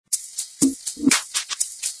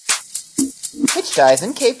Hitch Dies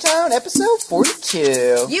in Cape Town, episode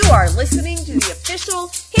 42. You are listening to the official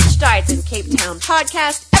Hitch Dies in Cape Town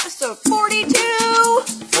podcast, episode 42.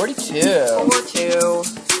 42. 42.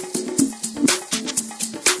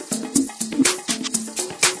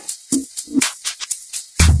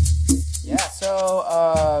 Yeah,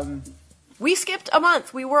 so, we skipped a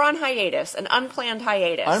month. We were on hiatus, an unplanned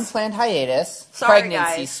hiatus. unplanned hiatus. Sorry,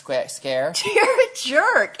 pregnancy guys. Scare. You're a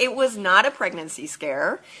jerk. It was not a pregnancy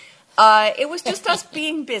scare. It was just us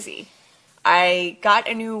being busy. I got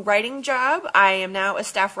a new writing job. I am now a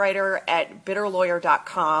staff writer at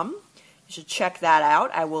bitterlawyer.com. You should check that out.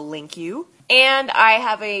 I will link you. And I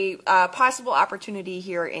have a possible opportunity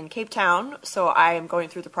here in Cape Town, so I am going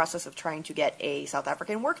through the process of trying to get a South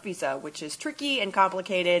African work visa, which is tricky and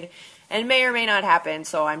complicated and may or may not happen,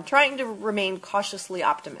 so I'm trying to remain cautiously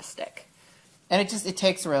optimistic. And it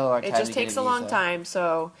takes a really long time. It just takes a long time,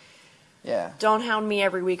 so yeah. don't hound me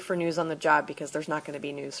every week for news on the job because there's not going to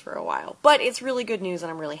be news for a while. But it's really good news,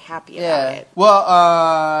 and I'm really happy about it. Well,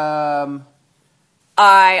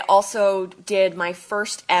 I also did my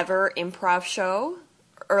first ever improv show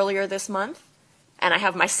earlier this month, and I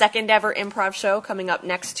have my second ever improv show coming up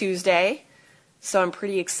next Tuesday, so I'm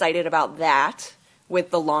pretty excited about that with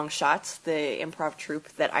the Long Shots, the improv troupe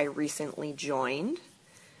that I recently joined.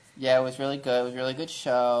 yeah, it was really good. It was a really good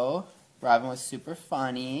show. Robin was super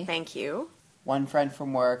funny. Thank you. One friend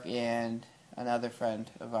from work and another friend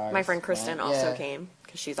of ours. My friend Kristen went. also Yeah. came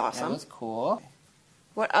because she's That awesome. was cool.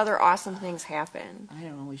 What other awesome things happened? I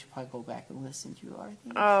don't know. We should probably go back and listen to our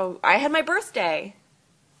thing. Oh, I had my birthday,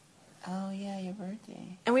 Oh, yeah, your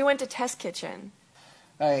birthday. and we went to Test Kitchen.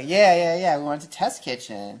 All right, yeah. We went to Test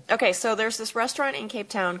Kitchen. Okay, so there's this restaurant in Cape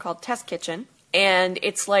Town called Test Kitchen, and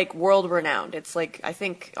it's like world renowned. It's like, I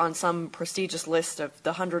think, on some prestigious list of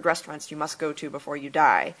the 100 restaurants you must go to before you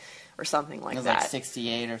die, or something like It was that. like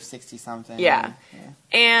 68 or 60 something. Yeah.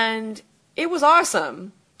 And it was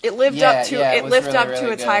awesome. It lived Yeah, up to yeah, it it was lived really, up to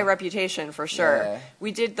really its good. high reputation for sure. Yeah.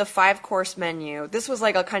 We did the 5-course menu. This was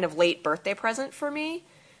like a kind of late birthday present for me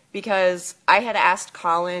because I had asked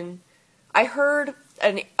Colin. I heard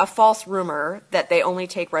a false rumor that they only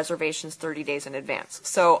take reservations 30 days in advance.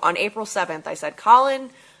 So on April 7th, I said, Colin,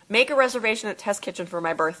 make a reservation at Test Kitchen for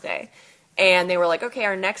my birthday. And they were like, okay,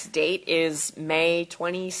 our next date is May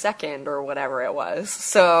 22nd or whatever it was.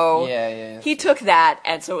 So Yeah. he took that,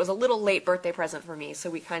 and so it was a little late birthday present for me, so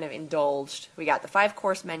we kind of indulged. We got the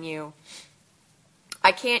 5-course menu.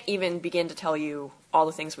 I can't even begin to tell you all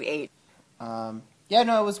the things we ate. Yeah,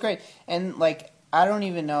 no, it was great. And, like, I don't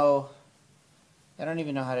even know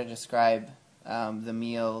how to describe the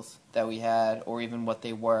meals that we had or even what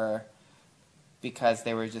they were because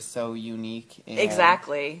they were just so unique and,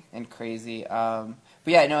 Exactly. and crazy. But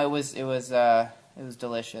yeah, no, it was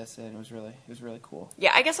delicious and it was really cool.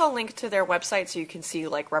 Yeah, I guess I'll link to their website so you can see,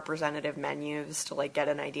 like, representative menus to, like, get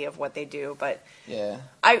an idea of what they do. But Yeah.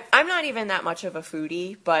 I'm not even that much of a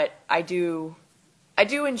foodie, but I do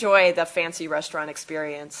enjoy the fancy restaurant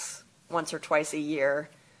experience once or twice a year.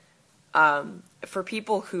 For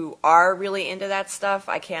people who are really into that stuff,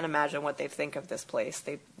 I can't imagine what they think of this place.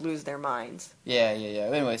 They lose their minds. Yeah.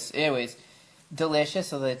 Anyways, delicious.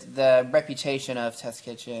 So that the reputation of Test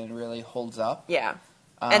Kitchen really holds up. Yeah.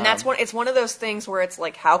 And it's one of those things where it's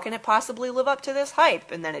like, how can it possibly live up to this hype?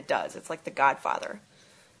 And then it does. It's like The Godfather.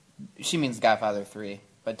 She means Godfather 3,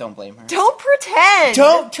 but don't blame her. Don't pretend!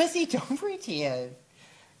 Don't pretend.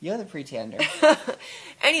 You're the pretender.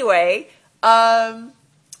 Anyway,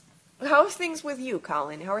 how's things with you,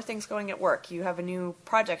 Colin? How are things going at work? You have a new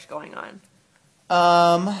project going on.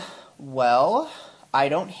 Well, I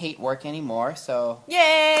don't hate work anymore, so...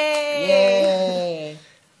 Yay!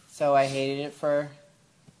 So I hated it for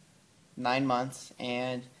 9 months,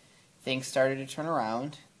 and things started to turn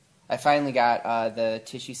around. I finally got the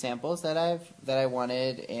tissue samples that I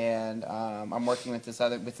wanted, and I'm working with this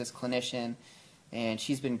clinician, and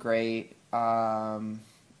she's been great.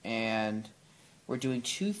 And we're doing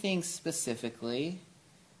 2 things specifically.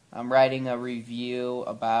 I'm writing a review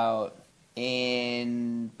about,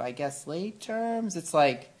 in, I guess, late terms. It's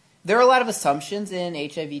like, there are a lot of assumptions in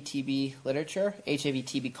HIV-TB literature,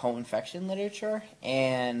 HIV-TB co-infection literature,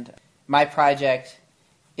 and my project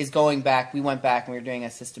is going back. We went back and we were doing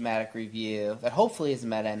a systematic review that hopefully is a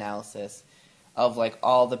meta-analysis of, like,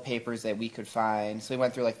 all the papers that we could find. So we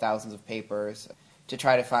went through, like, thousands of papers to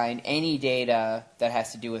try to find any data that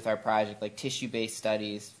has to do with our project, like tissue-based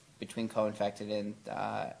studies between co-infected and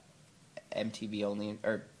MTB only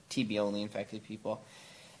or TB only infected people.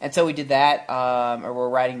 And so we did that, or we're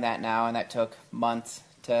writing that now, and that took months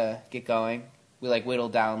to get going. We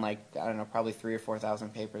whittled down probably 3,000 or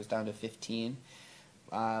 4,000 papers down to 15.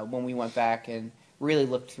 when we went back and really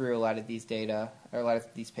looked through a lot of these data, or a lot of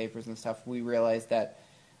these papers and stuff, we realized that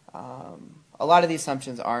a lot of the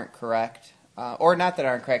assumptions aren't correct, or not that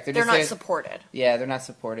aren't correct. They're not supported. Yeah, they're not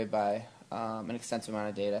supported by an extensive amount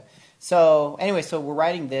of data. So anyway, so we're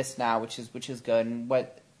writing this now, which is good. And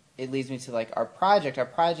what it leads me to, like, our project. Our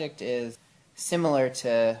project is similar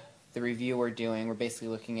to the review we're doing. We're basically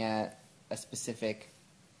looking at a specific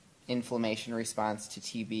inflammation response to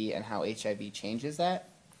TB and how HIV changes that.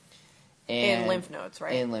 And in lymph nodes,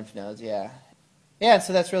 right? In lymph nodes, yeah. Yeah,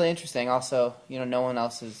 so that's really interesting. Also, no one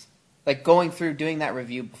else is, like, going through doing that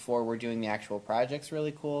review before we're doing the actual project's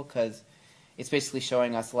really cool, because it's basically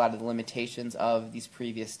showing us a lot of the limitations of these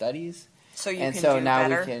previous studies. So you and can so do now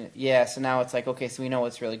better? So now it's like, okay, so we know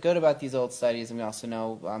what's really good about these old studies, and we also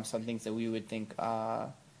know some things that we would think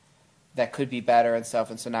that could be better and stuff,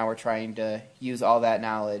 and so now we're trying to use all that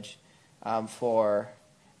knowledge for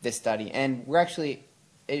this study. And we're actually,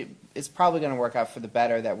 it's probably going to work out for the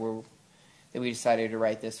better that we decided to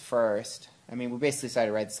write this first. I mean, we basically decided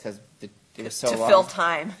to write this because it was so long. To fill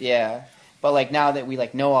time. Yeah. But, like, now that we,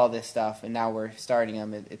 like, know all this stuff and now we're starting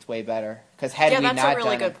them, it's way better. Because had we not done it... Yeah, that's a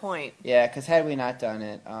really good point. Yeah, because had we not done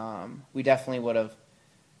it, we definitely would have...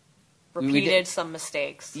 Repeated some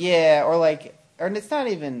mistakes. Yeah, or it's not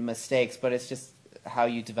even mistakes, but it's just how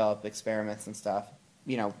you develop experiments and stuff.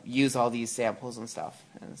 Use all these samples and stuff.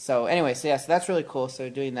 And so anyway, so that's really cool. So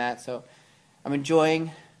doing that, so I'm enjoying...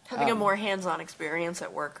 Having a more hands-on experience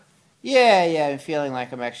at work. Yeah, I'm feeling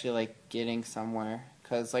like I'm actually, like, getting somewhere.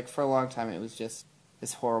 Because, like, for a long time it was just,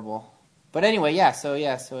 it's horrible. But anyway, so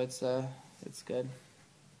it's good.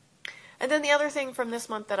 And then the other thing from this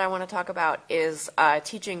month that I want to talk about is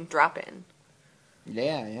teaching drop-in.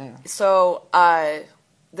 Yeah. So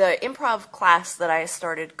the improv class that I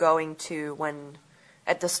started going to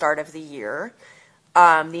at the start of the year,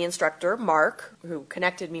 the instructor, Mark, who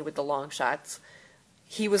connected me with the long shots,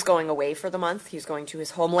 he was going away for the month. He was going to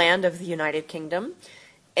his homeland of the United Kingdom.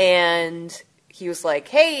 And he was like,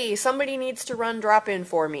 hey, somebody needs to run drop-in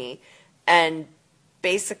for me. And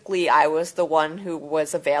basically I was the one who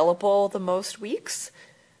was available the most weeks.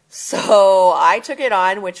 So I took it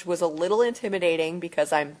on, which was a little intimidating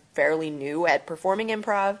because I'm fairly new at performing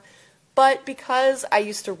improv. But because I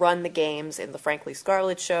used to run the games in the Frankly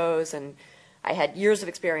Scarlet shows and I had years of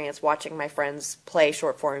experience watching my friends play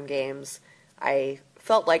short-form games, I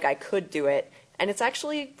felt like I could do it. And it's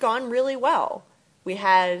actually gone really well. We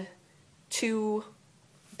had 2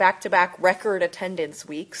 back-to-back record attendance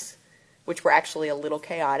weeks, which were actually a little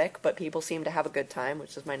chaotic, but people seemed to have a good time,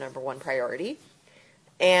 which is my number one priority.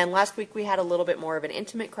 And last week we had a little bit more of an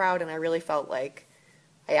intimate crowd, and I really felt like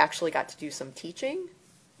I actually got to do some teaching,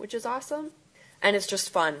 which is awesome. And it's just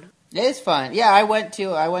fun. It is fun. Yeah, I went to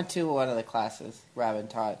one of the classes Robin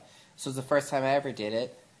taught. This was the first time I ever did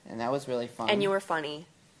it, and that was really fun. And you were funny.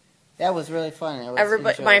 That was really fun.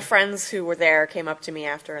 Everybody, my friends who were there came up to me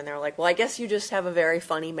after, and they were like, well, I guess you just have a very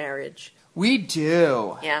funny marriage. We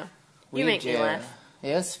do. Yeah. You make me laugh.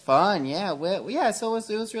 It was fun, yeah. So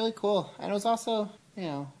it was really cool. And it was also,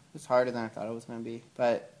 it was harder than I thought it was going to be.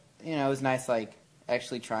 But, it was nice, like,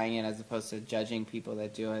 actually trying it as opposed to judging people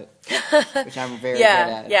that do it, which I'm very good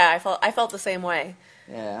at. Yeah, I felt the same way.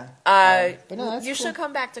 Yeah. But no, that's cool. Should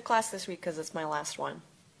come back to class this week because it's my last one.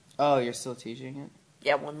 Oh, you're still teaching it?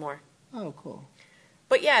 Yeah, one more. Oh, cool.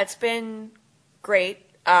 But yeah, it's been great.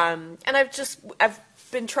 And I've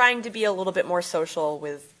been trying to be a little bit more social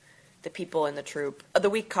with the people in the troupe. The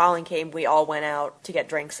week Colin came, we all went out to get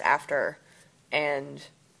drinks after, and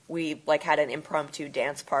we had an impromptu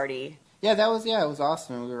dance party. Yeah, it was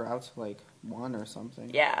awesome. We were out to 1 or something.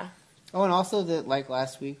 Yeah. Oh, and also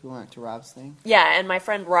last week we went to Rob's thing. Yeah, and my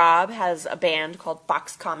friend Rob has a band called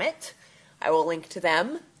Box Comet. I will link to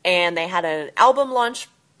them. And they had an album launch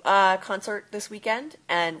concert this weekend,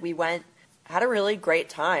 and we had a really great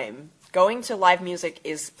time. Going to live music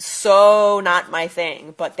is so not my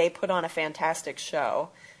thing, but they put on a fantastic show,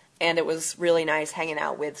 and it was really nice hanging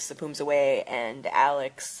out with Sapoom's Away and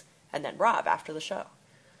Alex, and then Rob after the show.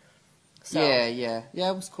 So, yeah,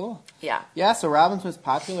 it was cool. Yeah, so Robin's was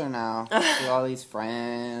popular now. With all these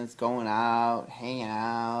friends, going out, hanging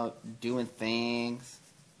out, doing things.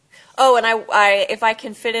 Oh, and I if I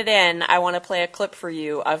can fit it in, I want to play a clip for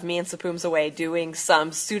you of me and Sapoom's Away doing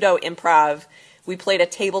some pseudo-improv. We played a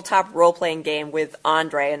tabletop role-playing game with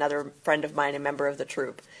Andre, another friend of mine, a member of the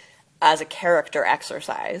troupe, as a character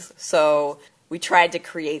exercise. So we tried to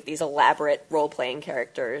create these elaborate role-playing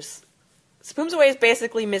characters. Sapoom's Away is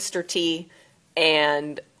basically Mr. T,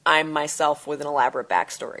 and I'm myself with an elaborate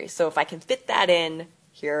backstory. So if I can fit that in,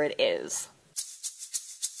 here it is.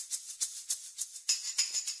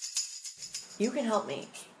 You can help me.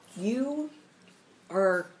 You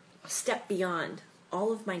are a step beyond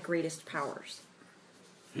all of my greatest powers.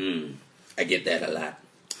 I get that a lot.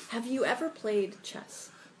 Have you ever played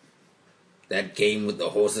chess? That game with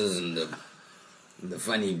the horses and the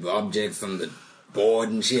funny objects on the board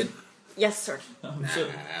and shit. Yes, sir. Nah,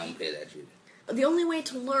 I don't play that shit. The only way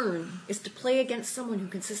to learn is to play against someone who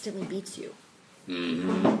consistently beats you.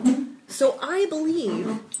 So I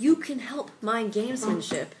believe you can help my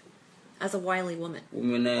gamesmanship as a wily woman.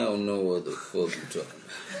 Woman, I don't know what the fuck you're talking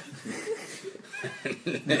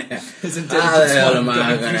about. His How the hell am I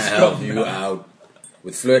going gonna through help struggle you now. out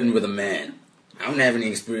with flirting with a man? I don't have any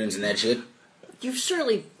experience in that shit. You've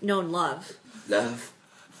surely known love. Love?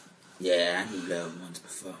 Yeah, I knew love once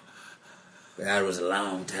before. But that was a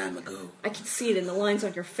long time ago. I can see it in the lines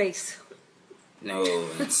on your face. No,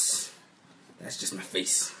 that's just my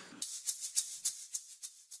face.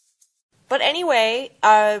 But anyway,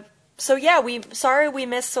 so yeah, sorry we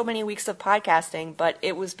missed so many weeks of podcasting, but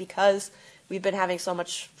it was because we've been having so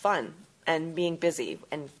much fun and being busy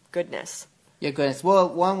and goodness. Yeah, goodness. Well,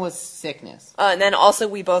 one was sickness. And then also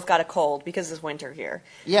we both got a cold because it's winter here.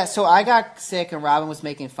 Yeah, so I got sick and Robin was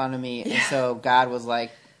making fun of me, and so God was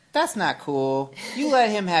like, "That's not cool. You let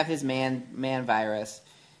him have his man virus."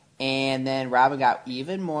 And then Robin got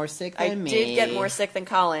even more sick than me. I did get more sick than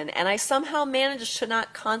Colin, and I somehow managed to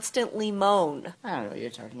not constantly moan. I don't know what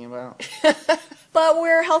you're talking about. But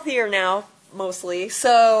we're healthier now, mostly.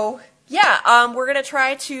 So, yeah, we're going to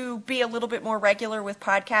try to be a little bit more regular with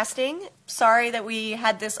podcasting. Sorry that we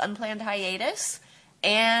had this unplanned hiatus.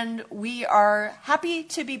 And we are happy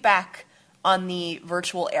to be back on the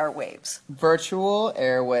virtual airwaves. Virtual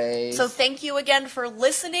airways. So thank you again for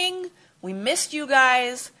listening. We missed you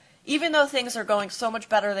guys. Even though things are going so much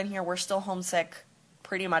better than here, we're still homesick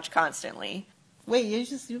pretty much constantly. Wait,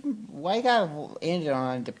 why you gotta end it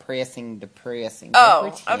on depressing?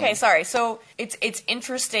 Oh, okay, sorry. So it's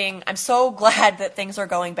interesting. I'm so glad that things are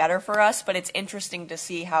going better for us, but it's interesting to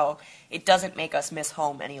see how it doesn't make us miss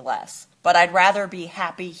home any less. But I'd rather be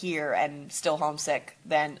happy here and still homesick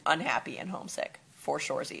than unhappy and homesick, for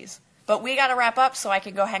shoresies. But we gotta wrap up so I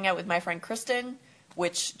can go hang out with my friend Kristen,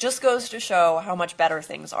 which just goes to show how much better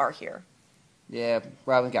things are here. Yeah,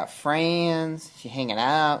 Robin got friends. She hanging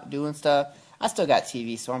out, doing stuff. I still got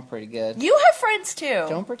TV, so I'm pretty good. You have friends too.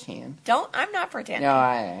 Don't pretend. I'm not pretending.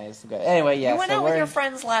 No, it's good. Anyway, yeah. You went out with your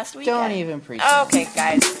friends last weekend. Don't even pretend. Okay,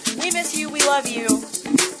 guys. We miss you. We love you.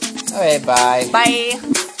 Okay, bye. Bye.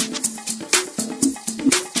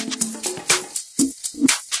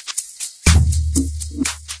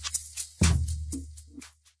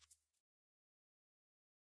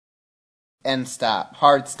 End stop.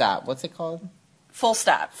 Hard stop. What's it called? Full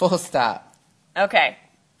stop. Full stop. Okay.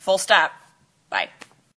 Full stop. Bye.